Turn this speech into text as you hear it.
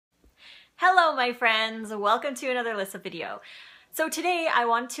Hello my friends, welcome to another Lissa video. So today I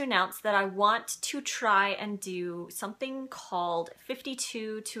want to announce that I want to try and do something called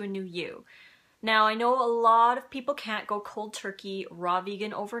 52 to a New You. Now I know a lot of people can't go cold turkey raw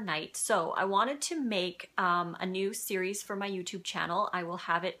vegan overnight, so I wanted to make a new series for my YouTube channel. I will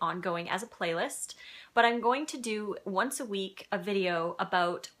have it ongoing as a playlist, but I'm going to do once a week a video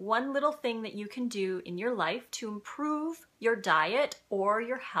about one little thing that you can do in your life to improve your diet or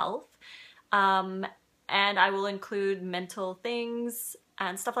your health. And I will include mental things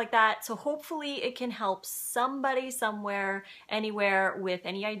and stuff like that. So hopefully it can help somebody somewhere, anywhere with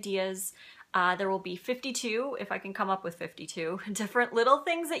any ideas. There will be 52, if I can come up with 52, different little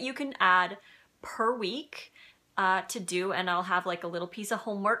things that you can add per week to do. And I'll have like a little piece of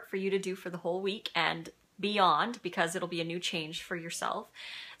homework for you to do for the whole week and beyond, because it'll be a new change for yourself.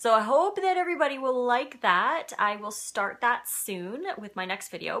 So I hope that everybody will like that. I will start that soon with my next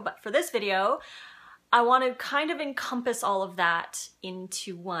video, but for this video, I want to kind of encompass all of that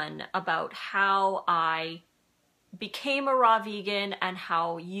into one about how I became a raw vegan and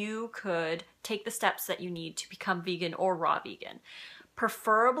how you could take the steps that you need to become vegan or raw vegan.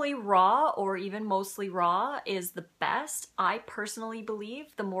 Preferably raw, or even mostly raw, is the best. I personally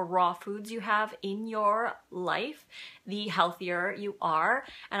believe the more raw foods you have in your life, the healthier you are.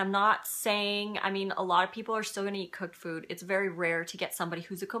 And I'm not saying, I mean, a lot of people are still gonna eat cooked food. It's very rare to get somebody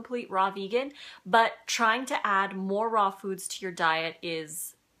who's a complete raw vegan, but trying to add more raw foods to your diet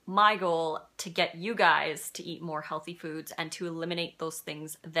is my goal, to get you guys to eat more healthy foods and to eliminate those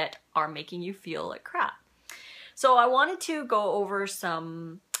things that are making you feel like crap. So I wanted to go over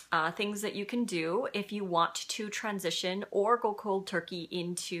some things that you can do if you want to transition or go cold turkey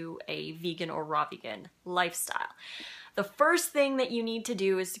into a vegan or raw vegan lifestyle. The first thing that you need to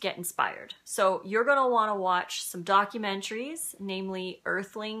do is to get inspired. So you're going to want to watch some documentaries, namely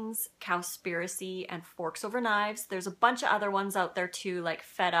Earthlings, Cowspiracy, and Forks Over Knives. There's a bunch of other ones out there too, like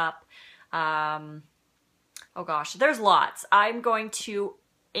Fed Up. Oh gosh, there's lots. I'm going to,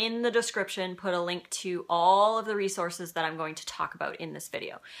 in the description, put a link to all of the resources that I'm going to talk about in this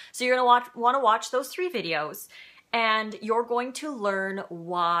video. So you're going to want to watch those 3 videos, and you're going to learn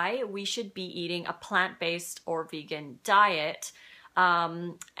why we should be eating a plant-based or vegan diet.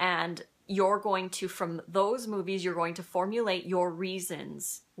 And you're going to, from those movies, you're going to formulate your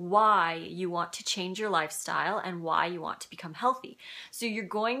reasons why you want to change your lifestyle and why you want to become healthy. So you're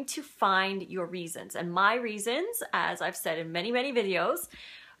going to find your reasons. And my reasons, as I've said in many, many videos,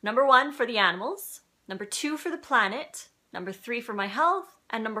 number 1, for the animals, number 2, for the planet, number 3, for my health,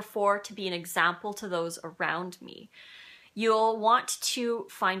 and number 4, to be an example to those around me. You'll want to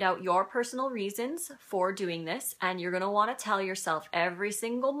find out your personal reasons for doing this, and you're going to want to tell yourself every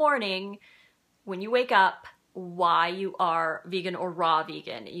single morning when you wake up why you are vegan or raw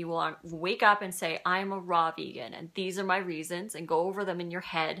vegan. You want to wake up and say, I'm a raw vegan, and these are my reasons, and go over them in your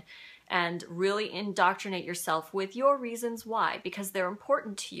head and really indoctrinate yourself with your reasons why, because they're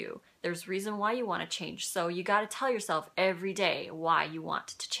important to you. There's reason why you want to change. So you got to tell yourself every day why you want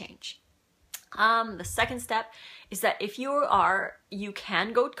to change. The second step is that if you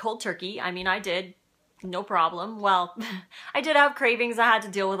can go cold turkey. I mean, I did, no problem. Well, I did have cravings. I had to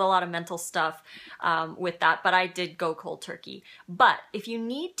deal with a lot of mental stuff with that, but I did go cold turkey. But if you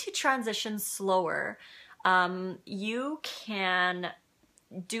need to transition slower, you can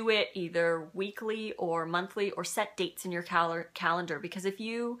do it either weekly or monthly, or set dates in your calendar, because if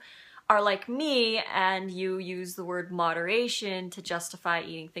you are like me and you use the word moderation to justify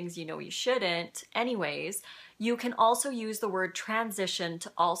eating things you know you shouldn't anyways, you can also use the word transition to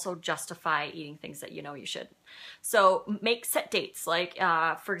also justify eating things that you know you shouldn't. So make set dates, like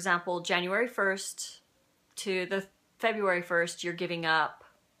for example, January 1st to the February 1st, you're giving up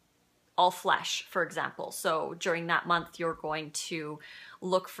all flesh, for example. So during that month, you're going to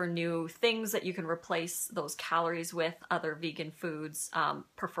look for new things that you can replace those calories with, other vegan foods,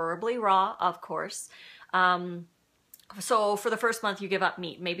 preferably raw, of course. So for the first month, you give up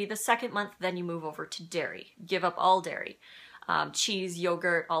meat. Maybe the second month, then you move over to dairy. Give up all dairy, cheese,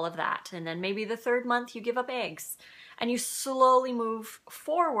 yogurt, all of that. And then maybe the third month, you give up eggs. And you slowly move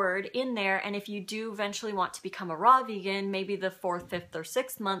forward in there. And if you do eventually want to become a raw vegan, maybe the 4th, 5th, or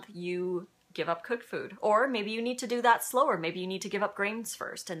 6th month, you give up cooked food. Or maybe you need to do that slower. Maybe you need to give up grains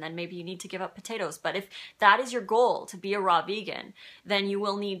first, and then maybe you need to give up potatoes. But if that is your goal, to be a raw vegan, then you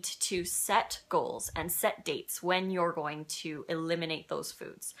will need to set goals and set dates when you're going to eliminate those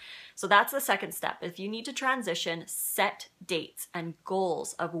foods. So that's the second step. If you need to transition, set dates and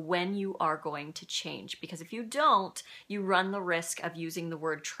goals of when you are going to change. Because if you don't, you run the risk of using the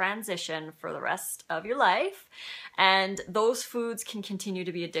word transition for the rest of your life. And those foods can continue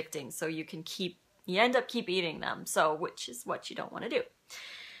to be addicting. So you end up keep eating them. So which is what you don't want to do.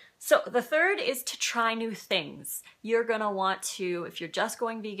 So the third is to try new things. You're gonna want to, if you're just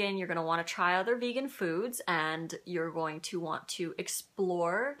going vegan, you're gonna wanna try other vegan foods, and you're going to want to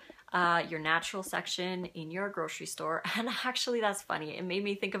explore your natural section in your grocery store. And actually that's funny. It made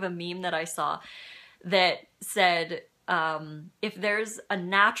me think of a meme that I saw that said, if there's a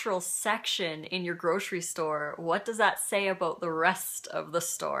natural section in your grocery store, what does that say about the rest of the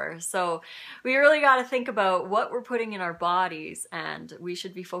store? So we really got to think about what we're putting in our bodies, and we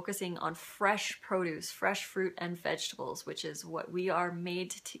should be focusing on fresh produce, fresh fruit and vegetables, which is what we are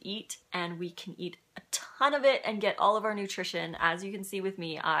made to eat, and we can eat a ton of it and get all of our nutrition. As you can see with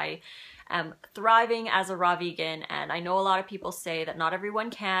me, I am thriving as a raw vegan, and I know a lot of people say that not everyone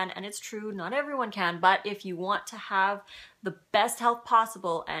can, and it's true, not everyone can, but if you want to have the best health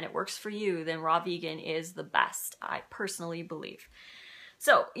possible and it works for you, then raw vegan is the best, I personally believe.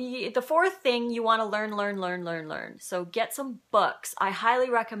 So the fourth thing, you want to learn. So get some books. I highly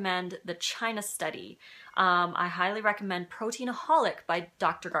recommend The China Study. I highly recommend Proteinaholic by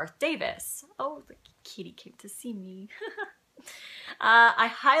Dr. Garth Davis. Oh, the kitty came to see me. I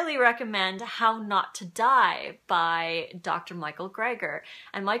highly recommend How Not to Die by Dr. Michael Greger.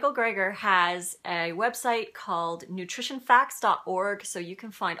 And Michael Greger has a website called nutritionfacts.org, so you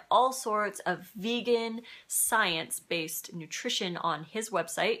can find all sorts of vegan, science-based nutrition on his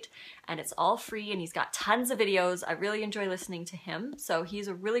website, and it's all free, and he's got tons of videos. I really enjoy listening to him, so he's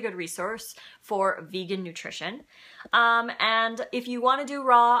a really good resource for vegan nutrition. And if you want to do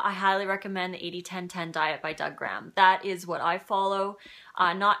raw, I highly recommend the 80-10-10 diet by Doug Graham. That is what I follow,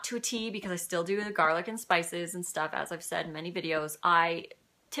 not to a T, because I still do the garlic and spices and stuff, as I've said in many videos. I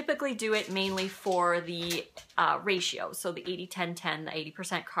typically do it mainly for the ratio, so the 80-10-10, the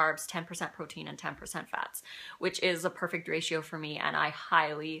 80% carbs, 10% protein, and 10% fats, which is a perfect ratio for me, and I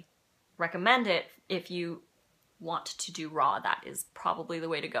highly recommend it if you want to do raw. That is probably the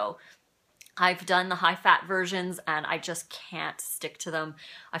way to go. I've done the high-fat versions and I just can't stick to them.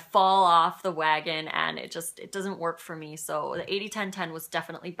 I fall off the wagon and it doesn't work for me. So the 80-10-10 was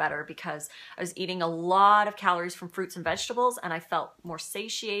definitely better because I was eating a lot of calories from fruits and vegetables, and I felt more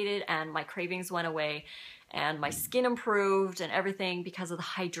satiated and my cravings went away and my skin improved and everything because of the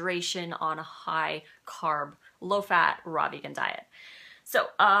hydration on a high-carb, low-fat, raw vegan diet. So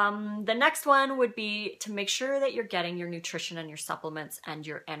the next one would be to make sure that you're getting your nutrition and your supplements and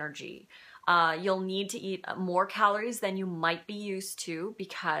your energy. You'll need to eat more calories than you might be used to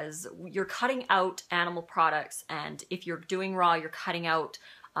because you're cutting out animal products, and if you're doing raw, you're cutting out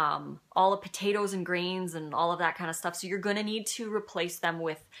all the potatoes and grains and all of that kind of stuff. So you're going to need to replace them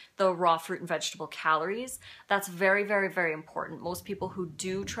with the raw fruit and vegetable calories. That's very, very, very important. Most people who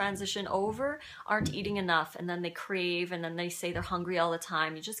do transition over aren't eating enough, and then they crave, and then they say they're hungry all the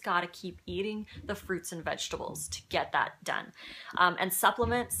time. You just got to keep eating the fruits and vegetables to get that done. And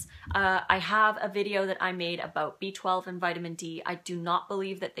supplements, I have a video that I made about B12 and vitamin D. I do not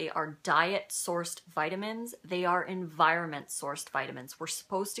believe that they are diet-sourced vitamins. They are environment-sourced vitamins. We're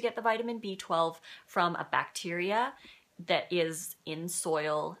supposed to get the vitamin B12 from a bacteria that is in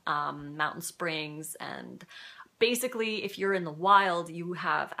soil, mountain springs, and basically if you're in the wild you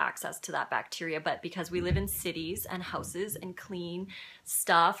have access to that bacteria, but because we live in cities and houses and clean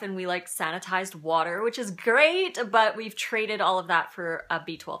stuff and we like sanitized water, which is great, but we've traded all of that for a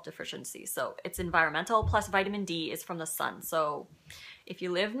B12 deficiency. So it's environmental, plus vitamin D is from the sun. So if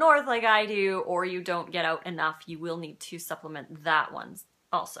you live north like I do, or you don't get out enough, you will need to supplement that one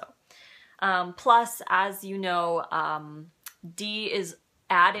also. Plus, as you know, D is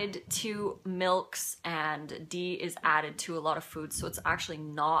added to milks and D is added to a lot of foods, so it's actually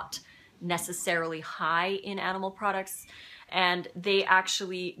not necessarily high in animal products, and they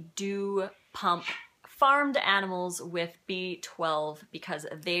actually do pump farmed animals with B12 because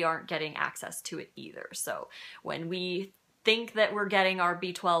they aren't getting access to it either. So when we think that we're getting our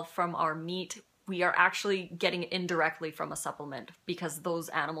B12 from our meat, we are actually getting it indirectly from a supplement because those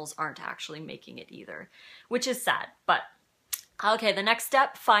animals aren't actually making it either, which is sad. But okay, the next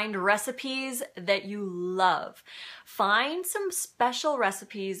step, find recipes that you love. Find some special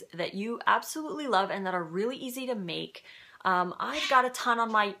recipes that you absolutely love and that are really easy to make. I've got a ton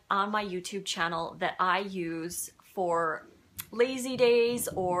on my YouTube channel that I use for lazy days,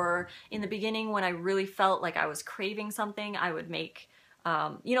 or in the beginning when I really felt like I was craving something, I would make,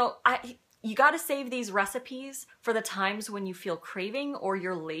 you got to save these recipes for the times when you feel craving or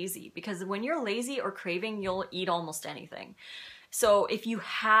you're lazy, because when you're lazy or craving, you'll eat almost anything. So if you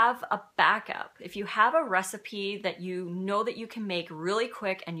have a backup, if you have a recipe that you know that you can make really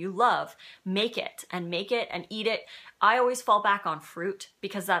quick and you love, make it and eat it. I always fall back on fruit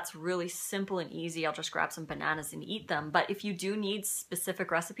because that's really simple and easy. I'll just grab some bananas and eat them. But if you do need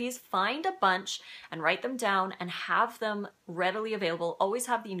specific recipes, find a bunch and write them down and have them readily available. Always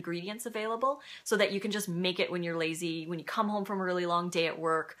have the ingredients available so that you can just make it when you're lazy, when you come home from a really long day at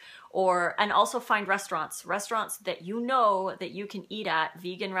work, and also find restaurants that you know that you can eat at,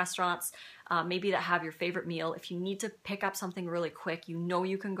 vegan restaurants, maybe that have your favorite meal. If you need to pick up something really quick, you know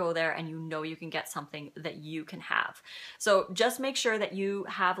you can go there and you know you can get something that you can have. So just make sure that you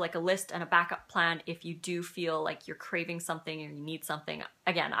have like a list and a backup plan if you do feel like you're craving something or you need something.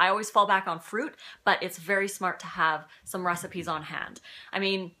 Again, I always fall back on fruit, but it's very smart to have some recipes on hand. I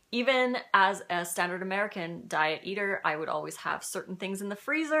mean, even as a standard American diet eater, I would always have certain things in the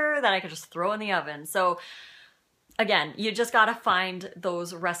freezer that I could just throw in the oven. So again, you just gotta find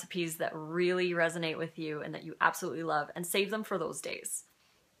those recipes that really resonate with you and that you absolutely love and save them for those days.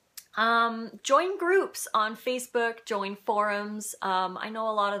 Join groups on Facebook, join forums. I know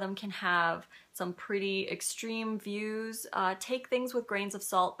a lot of them can have some pretty extreme views. Take things with grains of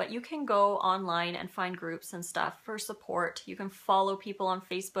salt, but you can go online and find groups and stuff for support. You can follow people on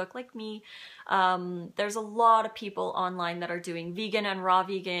Facebook like me. There's a lot of people online that are doing vegan and raw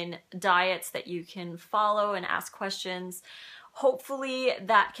vegan diets that you can follow and ask questions. Hopefully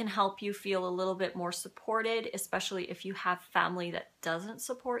that can help you feel a little bit more supported, especially if you have family that doesn't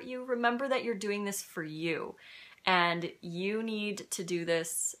support you. Remember that you're doing this for you, and you need to do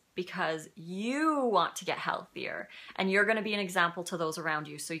this because you want to get healthier, and you're going to be an example to those around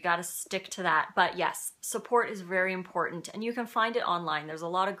you. So you got to stick to that. But yes, support is very important, and you can find it online. There's a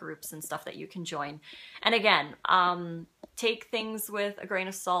lot of groups and stuff that you can join. And again, take things with a grain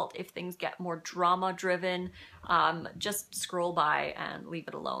of salt. If things get more drama driven, just scroll by and leave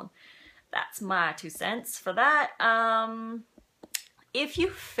it alone. That's my 2 cents for that. If you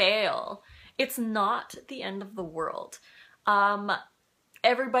fail, it's not the end of the world.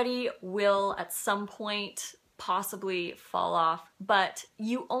 Everybody will at some point possibly fall off, but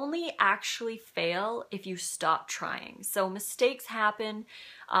you only actually fail if you stop trying. So mistakes happen.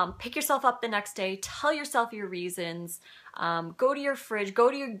 Pick yourself up the next day, tell yourself your reasons, go to your fridge,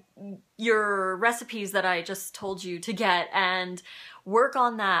 go to your recipes that I just told you to get, and work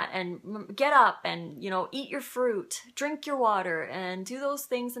on that, and get up and, eat your fruit, drink your water, and do those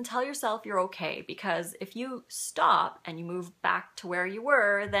things and tell yourself you're okay. Because if you stop and you move back to where you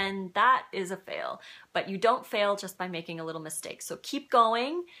were, then that is a fail. But you don't fail just by making a little mistake. So keep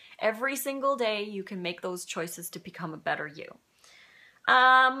going. Every single day you can make those choices to become a better you.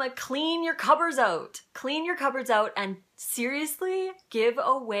 Clean your cupboards out. Clean your cupboards out and seriously give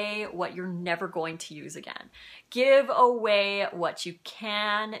away what you're never going to use again. Give away what you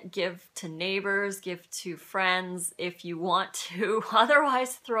can, give to neighbors, give to friends if you want to,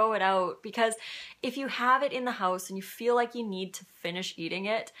 otherwise throw it out. Because if you have it in the house and you feel like you need to finish eating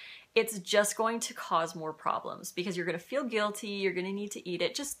it, it's just going to cause more problems because you're going to feel guilty, you're going to need to eat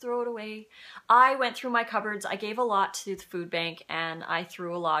it. Just throw it away. I went through my cupboards, I gave a lot to the food bank, and I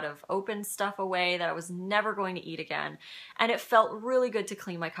threw a lot of open stuff away that I was never going to eat again. And it felt really good to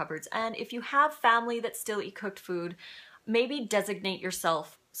clean my cupboards. And if you have family that still eat cooked food, maybe designate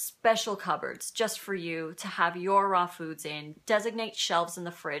yourself special cupboards just for you to have your raw foods in. Designate shelves in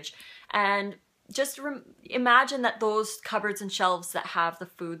the fridge, and just imagine that those cupboards and shelves that have the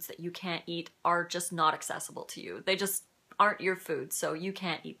foods that you can't eat are just not accessible to you. They just aren't your food, so you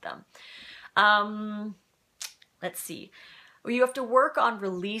can't eat them. Let's see. You have to work on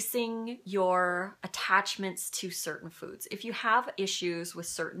releasing your attachments to certain foods. If you have issues with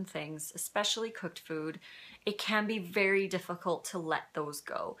certain things, especially cooked food, it can be very difficult to let those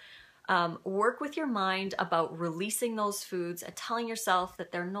go. Work with your mind about releasing those foods and telling yourself that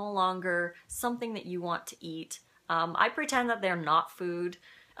they're no longer something that you want to eat. I pretend that they're not food.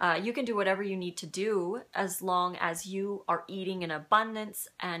 You can do whatever you need to do as long as you are eating in abundance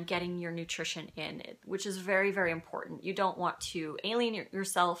and getting your nutrition in, which is very, very important. You don't want to alienate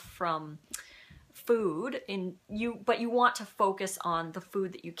yourself from food but you want to focus on the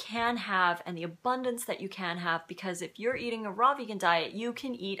food that you can have and the abundance that you can have, because if you're eating a raw vegan diet, you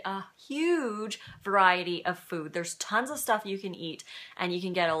can eat a huge variety of food. There's tons of stuff you can eat, and you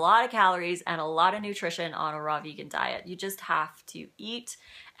can get a lot of calories and a lot of nutrition on a raw vegan diet. You just have to eat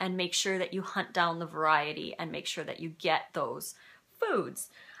and make sure that you hunt down the variety and make sure that you get those foods.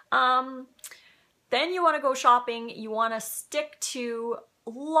 Then you want to go shopping. You want to stick to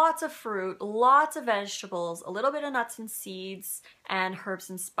lots of fruit, lots of vegetables, a little bit of nuts and seeds, and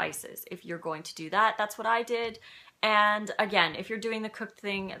herbs and spices. If you're going to do that, that's what I did. And again, if you're doing the cooked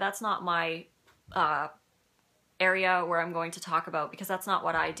thing, that's not my area where I'm going to talk about, because that's not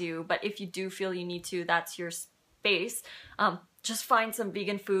what I do. But if you do feel you need to, that's your space. Just find some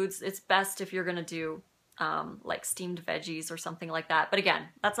vegan foods. It's best if you're gonna do like steamed veggies or something like that. But again,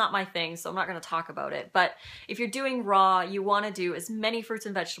 that's not my thing, so I'm not going to talk about it. But if you're doing raw, you want to do as many fruits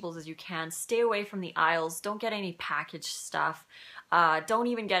and vegetables as you can. Stay away from the aisles. Don't get any packaged stuff. Don't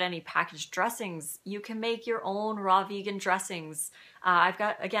even get any packaged dressings. You can make your own raw vegan dressings. I've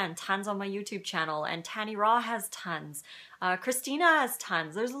got, again, tons on my YouTube channel, and Tanny Raw has tons. Christina has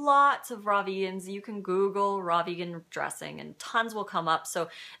tons. There's lots of raw vegans. You can Google raw vegan dressing and tons will come up. So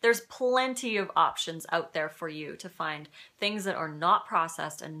there's plenty of options out there for you to find things that are not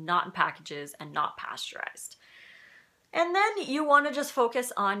processed and not in packages and not pasteurized. And then you want to just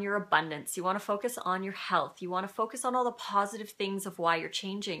focus on your abundance. You want to focus on your health. You want to focus on all the positive things of why you're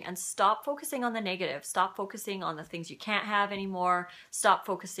changing, and stop focusing on the negative. Stop focusing on the things you can't have anymore. Stop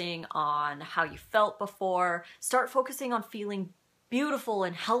focusing on how you felt before. Start focusing on feeling beautiful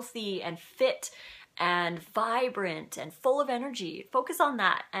and healthy and fit and vibrant and full of energy. Focus on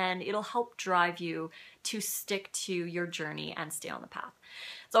that, and it'll help drive you to stick to your journey and stay on the path.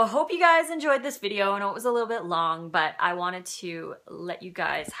 So I hope you guys enjoyed this video. I know it was a little bit long, but I wanted to let you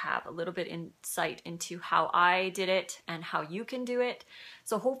guys have a little bit insight into how I did it and how you can do it.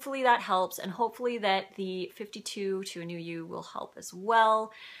 So hopefully that helps, and hopefully that the 52 to a New You will help as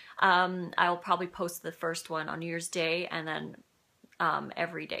well. I'll probably post the first one on New Year's Day, and then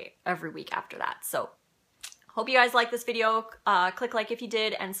every week after that. So hope you guys like this video. Click like if you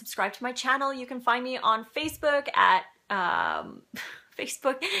did, and subscribe to my channel. You can find me on Facebook at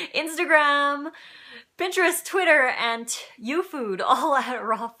Facebook, Instagram, Pinterest, Twitter, and YouFood, all at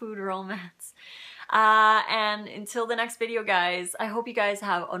Raw Food Romance. And until the next video, guys, I hope you guys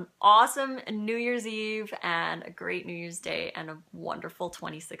have an awesome New Year's Eve and a great New Year's Day and a wonderful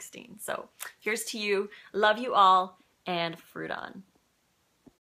 2016. So here's to you. Love you all, and fruit on.